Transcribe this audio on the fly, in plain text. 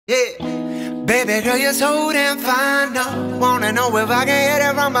Baby girl, you're so damn fine, though. Wanna know if I can hit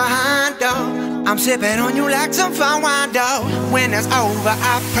it from behind, though. I'm sipping on you like some fine wine, though. When it's over,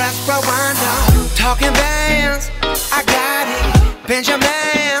 I press rewind, though. Talking bands, I got it.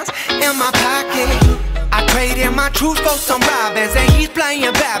 Benjamins in my pocket. I traded my truth for some robins, and he's playing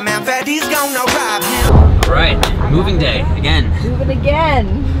Batman. Fatty's gonna rob him. All right, moving day again. Moving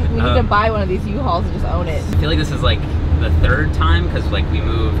again. We need to buy one of these U-Hauls and just own it. I feel like this is like the third time because like we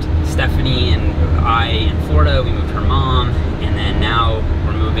moved Stephanie and I in Florida, we moved her mom, and then now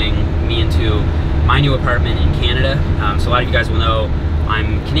we're moving me into my new apartment in Canada. So a lot of you guys will know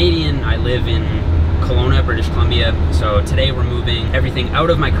I'm Canadian. I live in Kelowna, British Columbia. So today we're moving everything out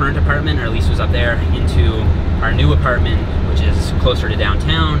of my current apartment, or at least was up there, into our new apartment, which is closer to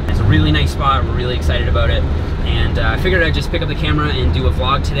downtown. It's a really nice spot. We're really excited about it. And I figured I'd just pick up the camera and do a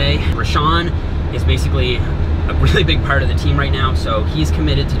vlog today. Rashaun is basically a really big part of the team right now, so he's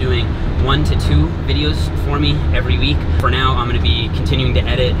committed to doing 1 to 2 videos for me every week. For now, I'm gonna be continuing to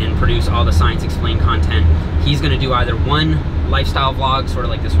edit and produce all the Science Explained content. He's gonna do either one lifestyle vlog, sort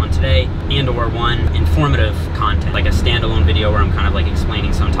of like this one today, and or one informative content, like a standalone video where I'm kind of like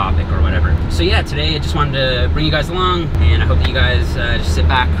explaining some topic or whatever. So yeah, today I just wanted to bring you guys along, and I hope that you guys just sit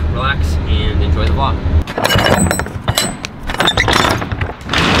back, relax, and enjoy the vlog.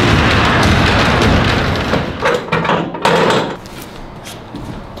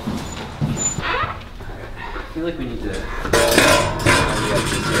 I feel like we need to tidy up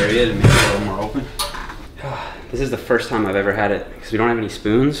this area to make it a little more open. This is the first time I've ever had it because we don't have any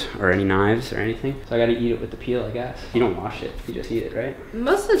spoons or any knives or anything. So I gotta eat it with the peel, I guess. You don't wash it, you just eat it, right?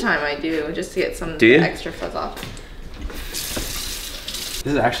 Most of the time I do, just to get some extra fuzz off.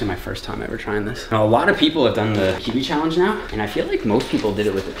 This is actually my first time ever trying this. Now, a lot of people have done the kiwi challenge now, and I feel like most people did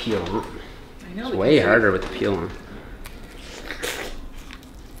it with the peel on. I know. It's way harder with the peel on.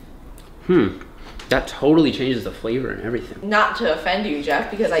 That totally changes the flavor and everything. Not to offend you,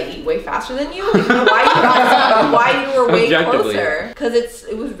 Jeff, because I eat way faster than you. Like, why you were way closer? Because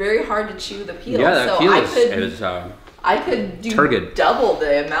it was very hard to chew the peel. Yeah, that so peel I could do double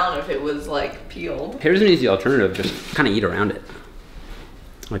the amount if it was like peeled. Here's an easy alternative: just kind of eat around it,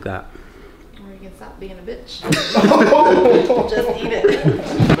 like that. Or you can stop being a bitch. Just eat it.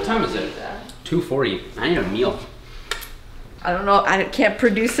 What time is it? 2:40. I need a meal. I don't know, I can't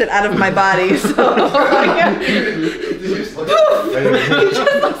produce it out of my body, so you just looks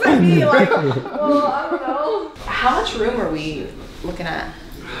at me like, well, I don't know. How much room are we looking at?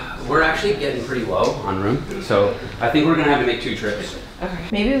 We're actually getting pretty low on room, so I think we're gonna have to make 2 trips. Okay.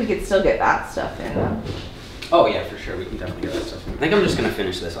 Maybe we could still get that stuff in though. Oh yeah, for sure, we can definitely get that stuff in. I think I'm just gonna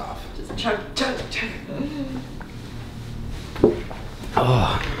finish this off. Just chug, chug, chug.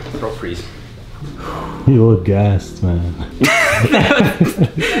 Oh, throat freeze. You look gassed, man.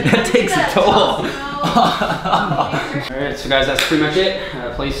 that takes a toll. Alright, so guys, that's pretty much it. The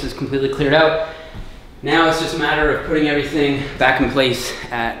place is completely cleared out. Now it's just a matter of putting everything back in place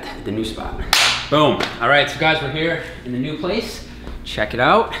at the new spot. Boom. Alright, so guys, we're here in the new place. Check it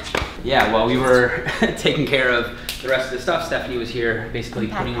out. Yeah, while we were taking care of the rest of the stuff, Stephanie was here basically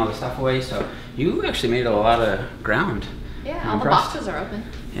putting all the stuff away. So you actually made a lot of ground. Yeah, all the boxes are open.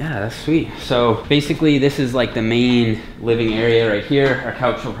 Yeah, that's sweet. So basically this is like the main living area right here. Our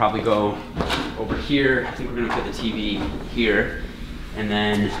couch will probably go over here. I think we're gonna put the TV here. And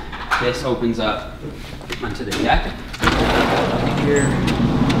then this opens up onto the deck. Here.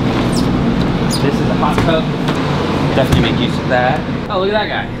 This is a hot tub. Definitely make use of that. Oh, look at that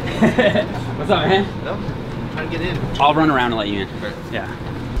guy. What's up, man? No, I'm trying to get in. I'll run around and let you in. Right. Yeah.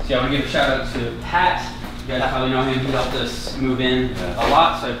 So I wanna give a shout out to Pat. You guys probably know him. He helped us move in a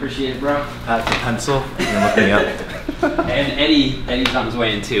lot, so I appreciate it, bro. Pat's a pencil. You're looking up. And Eddie's on his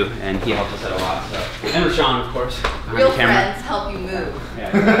way in too, and he helped us out a lot. So, and Rashaun, of course. Real friends help you move.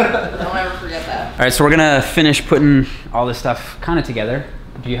 Yeah. Don't ever forget that. All right, so we're gonna finish putting all this stuff kind of together.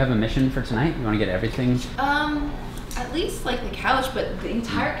 Do you have a mission for tonight? You want to get everything? At least like the couch, but the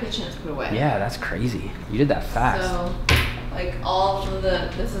entire kitchen is put away. Yeah, that's crazy. You did that fast. So, like all of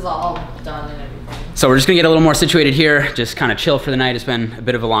this is all done and everything. So we're just gonna get a little more situated here, just kind of chill for the night. It's been a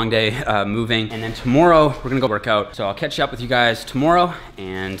bit of a long day moving. And then tomorrow, we're gonna go work out. So I'll catch up with you guys tomorrow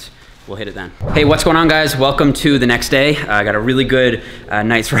and we'll hit it then. Hey, what's going on, guys? Welcome to the next day. I got a really good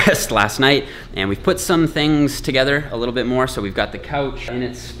night's rest last night, and we've put some things together a little bit more. So we've got the couch in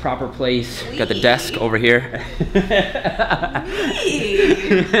its proper place. Got the desk over here.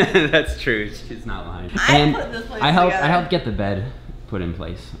 That's true, she's not lying. I helped get the bed put in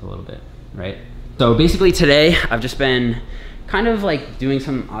place a little bit, right? So basically today, I've just been kind of like doing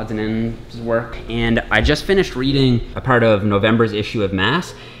some odds and ends work, and I just finished reading a part of November's issue of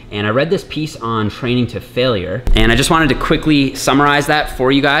Mass, And I read this piece on training to failure, and I just wanted to quickly summarize that for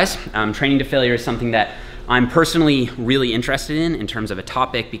you guys. Training to failure is something that I'm personally really interested in terms of a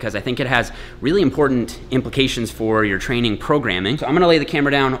topic, because I think it has really important implications for your training programming. So I'm gonna lay the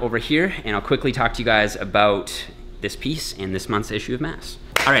camera down over here and I'll quickly talk to you guys about this piece in this month's issue of Mass.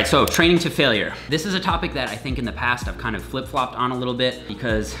 All right, so training to failure. This is a topic that I think in the past I've kind of flip-flopped on a little bit,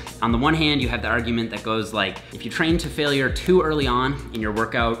 because on the one hand, you have the argument that goes like, if you train to failure too early on in your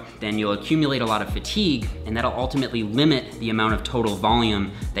workout, then you'll accumulate a lot of fatigue, and that'll ultimately limit the amount of total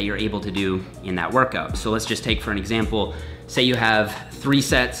volume that you're able to do in that workout. So let's just take for an example, say you have 3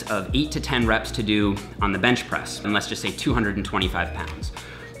 sets of 8 to 10 reps to do on the bench press, and let's just say 225 pounds.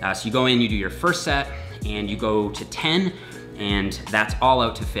 So you go in, you do your first set, and you go to 10, and that's all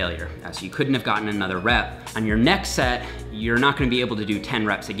out to failure. So you couldn't have gotten another rep. On your next set, you're not gonna be able to do 10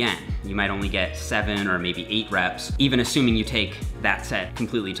 reps again. You might only get 7 or maybe 8 reps, even assuming you take that set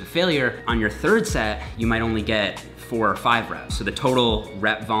completely to failure. On your third set, you might only get 4 or 5 reps. So the total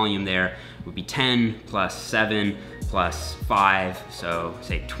rep volume there would be 10 plus 7 plus 5, so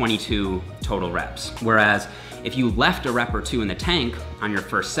say 22 total reps. Whereas if you left a rep or 2 in the tank on your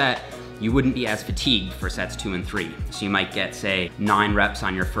first set, you wouldn't be as fatigued for sets 2 and 3. So you might get, say, 9 reps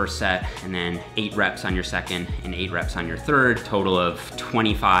on your first set, and then 8 reps on your second, and 8 reps on your third, total of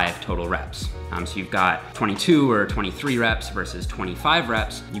 25 total reps. So you've got 22 or 23 reps versus 25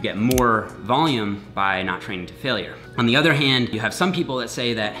 reps. You get more volume by not training to failure. On the other hand, you have some people that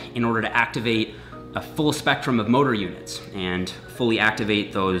say that in order to activate a full spectrum of motor units and fully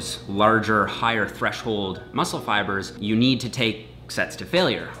activate those larger, higher threshold muscle fibers, you need to take sets to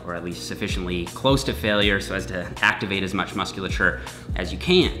failure, or at least sufficiently close to failure so as to activate as much musculature as you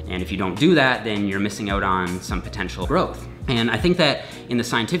can. And if you don't do that, then you're missing out on some potential growth. And I think that in the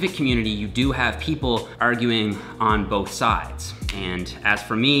scientific community, you do have people arguing on both sides. And as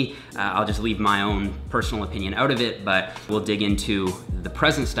for me, I'll just leave my own personal opinion out of it, but we'll dig into the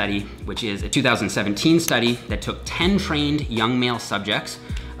present study, which is a 2017 study that took 10 trained young male subjects,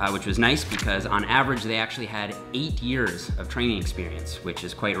 which was nice because on average they actually had 8 years of training experience, which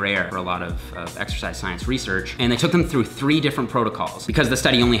is quite rare for a lot of exercise science research. And they took them through 3 different protocols. Because the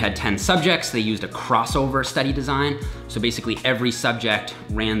study only had 10 subjects, they used a crossover study design. So basically every subject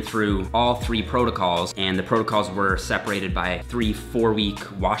ran through all 3 protocols, and the protocols were separated by 3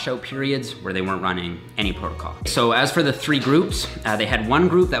 4-week washout periods where they weren't running any protocol. So as for the 3 groups, they had one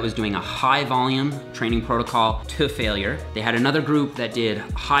group that was doing a high volume training protocol to failure. They had another group that did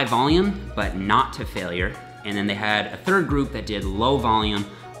high volume, but not to failure. And then they had a third group that did low volume,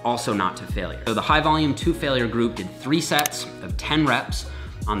 also not to failure. So the high volume to failure group did 3 sets of 10 reps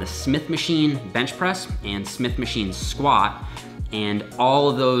on the Smith machine bench press and Smith machine squat, and all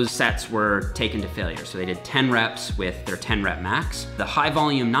of those sets were taken to failure. So they did 10 reps with their 10 rep max. The high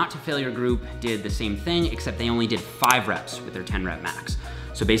volume not to failure group did the same thing, except they only did 5 reps with their 10 rep max.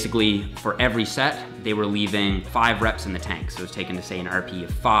 So basically, for every set, they were leaving 5 reps in the tank. So it was taken to say an RP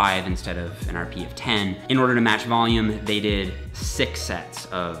of 5 instead of an RP of 10. In order to match volume, they did 6 sets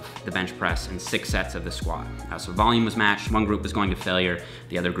of the bench press and 6 sets of the squat. So volume was matched, one group was going to failure,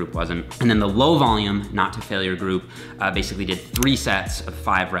 the other group wasn't. And then the low volume, not to failure group, basically did 3 sets of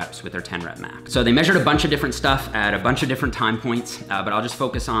 5 reps with their 10 rep max. So they measured a bunch of different stuff at a bunch of different time points, but I'll just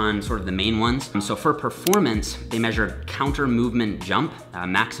focus on sort of the main ones. So for performance, they measured counter movement jump,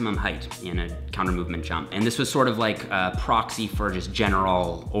 maximum height in a counter movement jump. And this was sort of like a proxy for just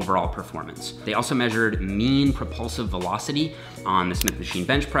general overall performance. They also measured mean propulsive velocity on the Smith machine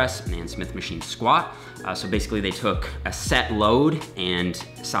bench press and Smith machine squat. So basically they took a set load and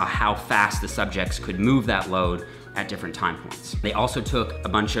saw how fast the subjects could move that load at different time points. They also took a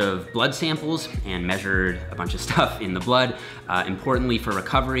bunch of blood samples and measured a bunch of stuff in the blood. Importantly for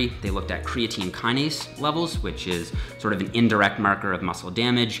recovery, they looked at creatine kinase levels, which is sort of an indirect marker of muscle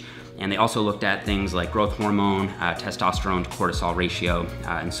damage. And they also looked at things like growth hormone, testosterone to cortisol ratio,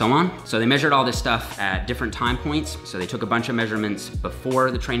 and so on. So they measured all this stuff at different time points. So they took a bunch of measurements before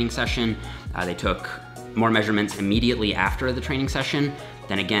the training session. They took more measurements immediately after the training session.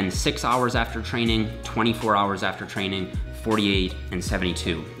 Then again, 6 hours after training, 24 hours after training, 48 and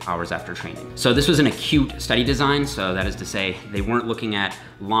 72 hours after training. So this was an acute study design, so that is to say they weren't looking at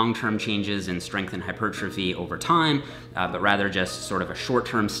long-term changes in strength and hypertrophy over time, but rather just sort of a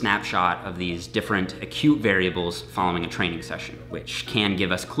short-term snapshot of these different acute variables following a training session, which can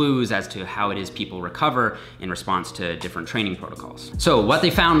give us clues as to how it is people recover in response to different training protocols. So what they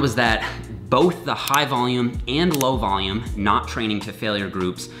found was that both the high volume and low volume, not training to failure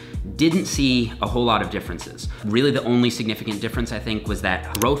groups, didn't see a whole lot of differences. Really the only significant difference I think was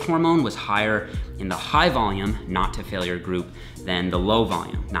that growth hormone was higher in the high volume, not to failure group than than the low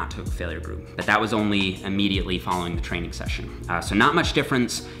volume, not to failure group. But that was only immediately following the training session. So not much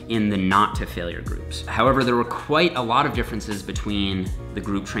difference in the not to failure groups. However, there were quite a lot of differences between the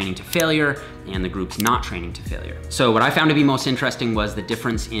group training to failure and the groups not training to failure. So what I found to be most interesting was the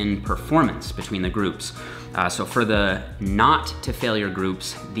difference in performance between the groups. So for the not to failure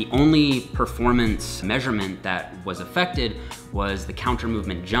groups, the only performance measurement that was affected was the counter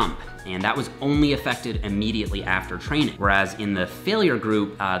movement jump, and that was only affected immediately after training. Whereas in the failure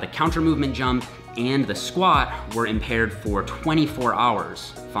group, the counter movement jump and the squat were impaired for 24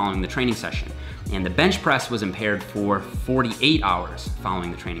 hours following the training session. And the bench press was impaired for 48 hours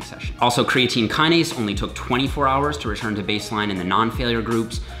following the training session. Also, creatine kinase only took 24 hours to return to baseline in the non-failure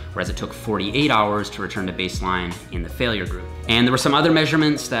groups, whereas it took 48 hours to return to baseline in the failure group. And there were some other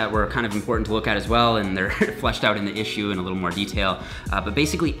measurements that were kind of important to look at as well, and they're fleshed out in the issue in a little more detail. But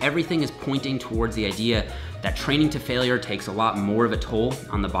basically everything is pointing towards the idea that training to failure takes a lot more of a toll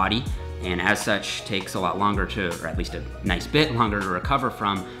on the body, and as such takes a lot longer to, or at least a nice bit longer to recover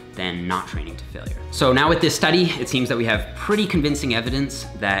from than not training to failure. So now with this study, it seems that we have pretty convincing evidence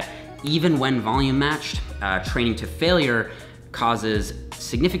that even when volume matched, training to failure causes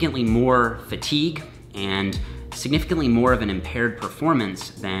significantly more fatigue and significantly more of an impaired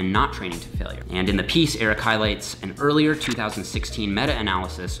performance than not training to failure. And in the piece, Eric highlights an earlier 2016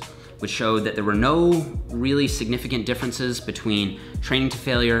 meta-analysis which showed that there were no really significant differences between training to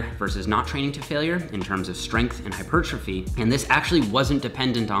failure versus not training to failure in terms of strength and hypertrophy. And this actually wasn't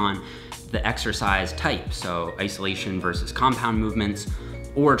dependent on the exercise type, so isolation versus compound movements,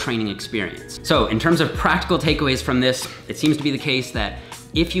 or training experience. So in terms of practical takeaways from this, it seems to be the case that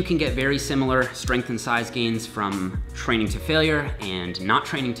if you can get very similar strength and size gains from training to failure and not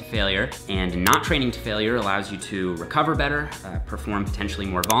training to failure, and not training to failure allows you to recover better, perform potentially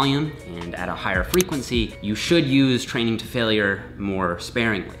more volume, and at a higher frequency, you should use training to failure more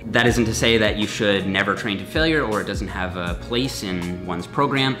sparingly. That isn't to say that you should never train to failure or it doesn't have a place in one's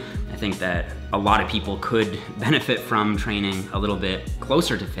program. I think that a lot of people could benefit from training a little bit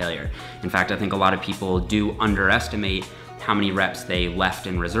closer to failure. In fact, I think a lot of people do underestimate how many reps they left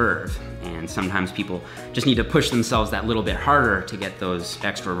in reserve. And sometimes people just need to push themselves that little bit harder to get those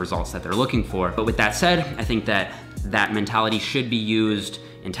extra results that they're looking for. But with that said, I think that that mentality should be used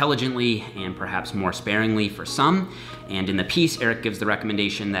intelligently and perhaps more sparingly for some. And in the piece, Eric gives the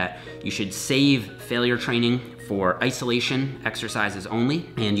recommendation that you should save failure training for isolation exercises only,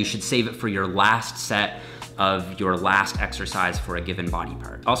 and you should save it for your last set of your last exercise for a given body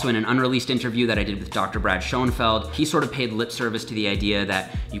part. Also, in an unreleased interview that I did with Dr. Brad Schoenfeld, he sort of paid lip service to the idea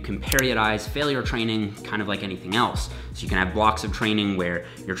that you can periodize failure training kind of like anything else. So you can have blocks of training where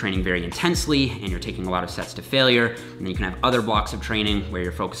you're training very intensely and you're taking a lot of sets to failure, and then you can have other blocks of training where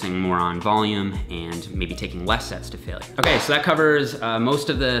you're focusing more on volume and maybe taking less sets to failure. Okay, so that covers most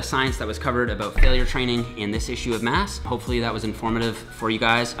of the science that was covered about failure training in this issue of Mass. Hopefully that was informative for you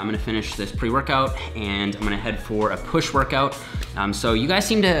guys. I'm gonna finish this pre-workout and I'm gonna head for a push workout. So you guys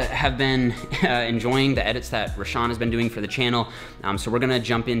seem to have been enjoying the edits that Rashaun has been doing for the channel. So we're gonna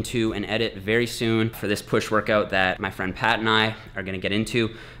jump into an edit very soon for this push workout that my friend Pat and I are gonna get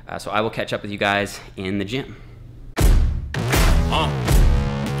into. So I will catch up with you guys in the gym.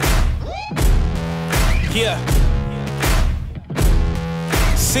 Yeah.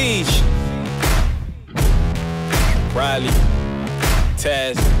 Seige. Riley.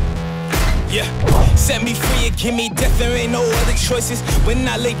 Taz. Yeah, set me free and give me death, there ain't no other choices. When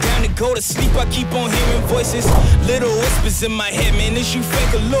I lay down to go to sleep, I keep on hearing voices. Little whispers in my head, man, is you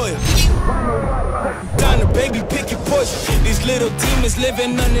fake or loyal? Down the baby, pick your poison. These little demons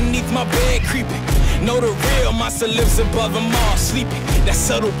living underneath my bed, creeping. Know the real monster lives above them all, sleeping. That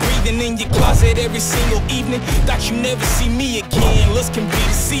subtle breathing in your closet every single evening. Thought you never see me again, looks can be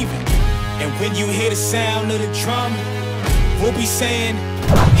deceiving. And when you hear the sound of the drum, we'll be saying,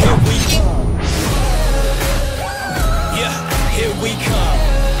 here we go.